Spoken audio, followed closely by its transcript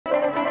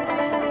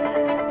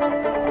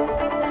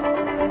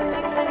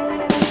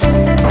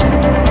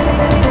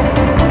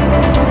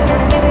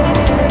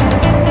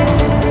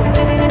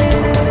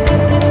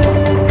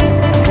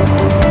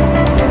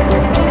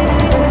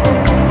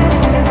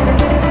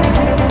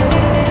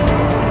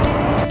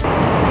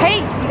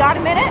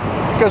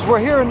because we're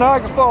here in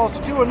Niagara Falls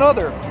to do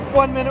another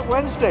 1 Minute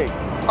Wednesday.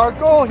 Our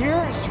goal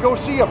here is to go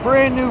see a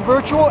brand new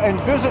virtual and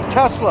visit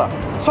Tesla.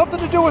 Something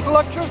to do with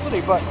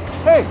electricity, but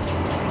hey.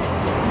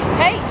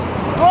 Hey,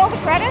 roll the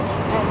credits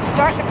and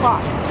start the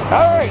clock.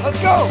 All right,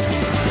 let's go.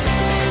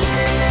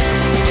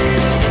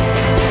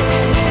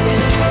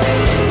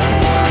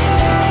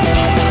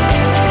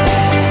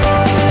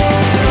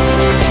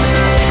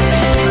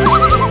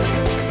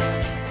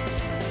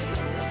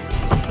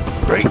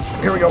 Ready?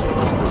 Here we go.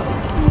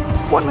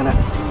 1 minute.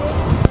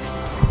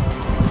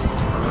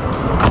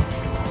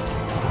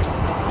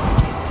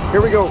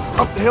 Here we go.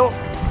 Up the hill.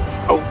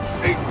 Oh,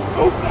 hey.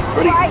 Oh,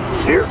 ready?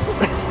 Here.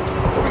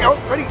 Here we go.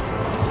 Ready?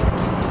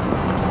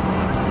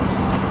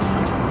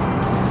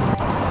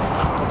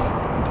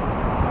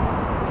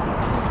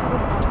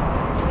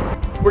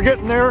 We're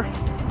getting there.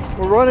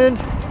 We're running.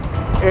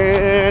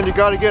 And you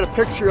got to get a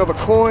picture of a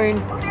coin.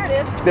 Oh, there it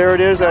is. There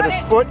it is at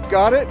his foot.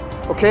 Got it.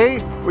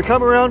 Okay. We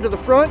come around to the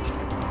front.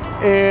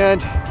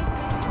 And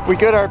we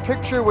get our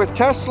picture with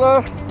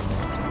Tesla,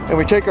 and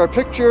we take our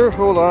picture.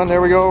 Hold on, there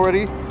we go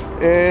already.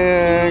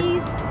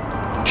 And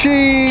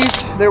cheese.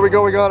 There we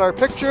go, we got our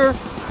picture.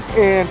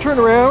 And turn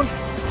around,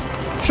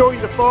 show you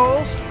the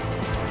falls.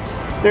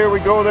 There we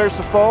go, there's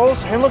the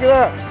falls. And look at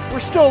that, we're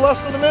still less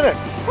than a minute.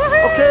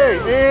 Okay,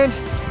 and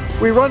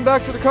we run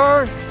back to the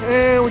car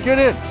and we get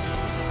in.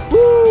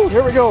 Woo,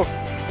 here we go.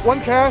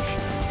 1 cache,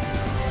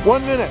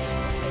 1 minute,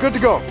 good to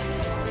go.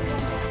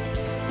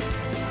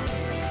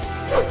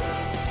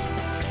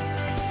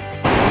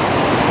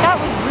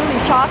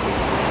 Shocking.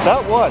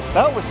 That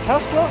was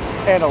Tesla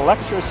and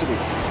electricity,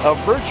 a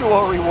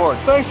virtual reward.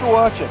 Thanks for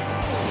watching.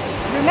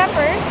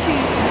 Remember to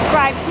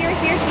subscribe here,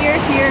 here, here,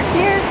 here,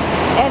 here,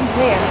 and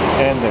there.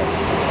 And there.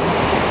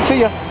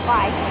 See ya.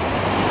 Bye.